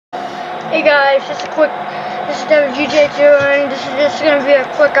Hey guys, this is WGJ2 and this is just going to be a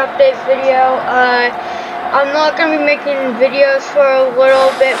quick update video. I'm not going to be making videos for a little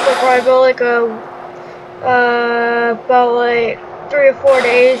bit, for probably about like 3 or 4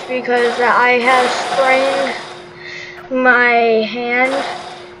 days because I have sprained my hand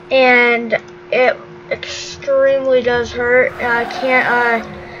and it extremely does hurt. I can't,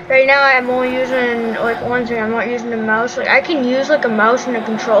 right now I'm only using like one thing. I'm not using the mouse. Like I can use like a mouse and a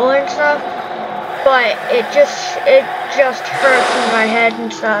controller and stuff, but it just hurts in my head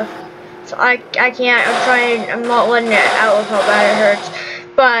and stuff. So I can't. I'm not letting it out with how bad it hurts.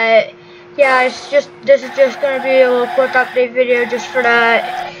 But yeah, this is just gonna be a little quick update video just for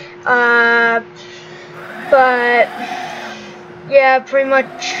that. But yeah, that's pretty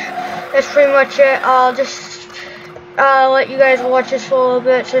much it. I'll just let you guys watch this for a little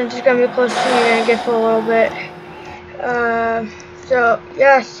bit since it's gonna be close to me and get for a little bit. So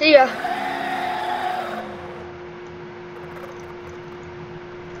yeah, see ya.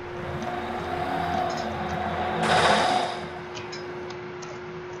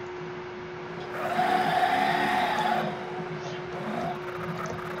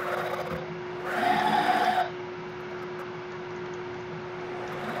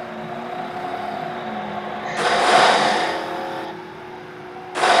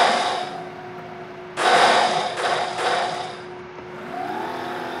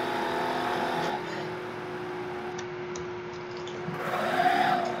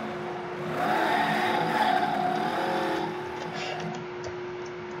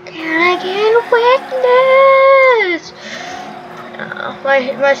 Can I get witness?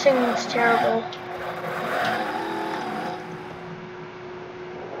 My singing's terrible.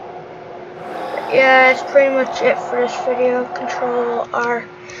 Yeah, that's pretty much it for this video. Control R.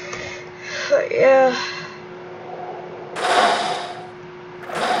 But yeah.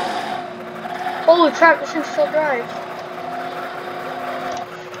 Holy crap, this thing's still drive.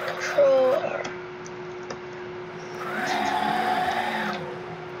 Control R.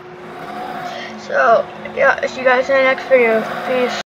 So, yeah, see you guys in the next video. Peace.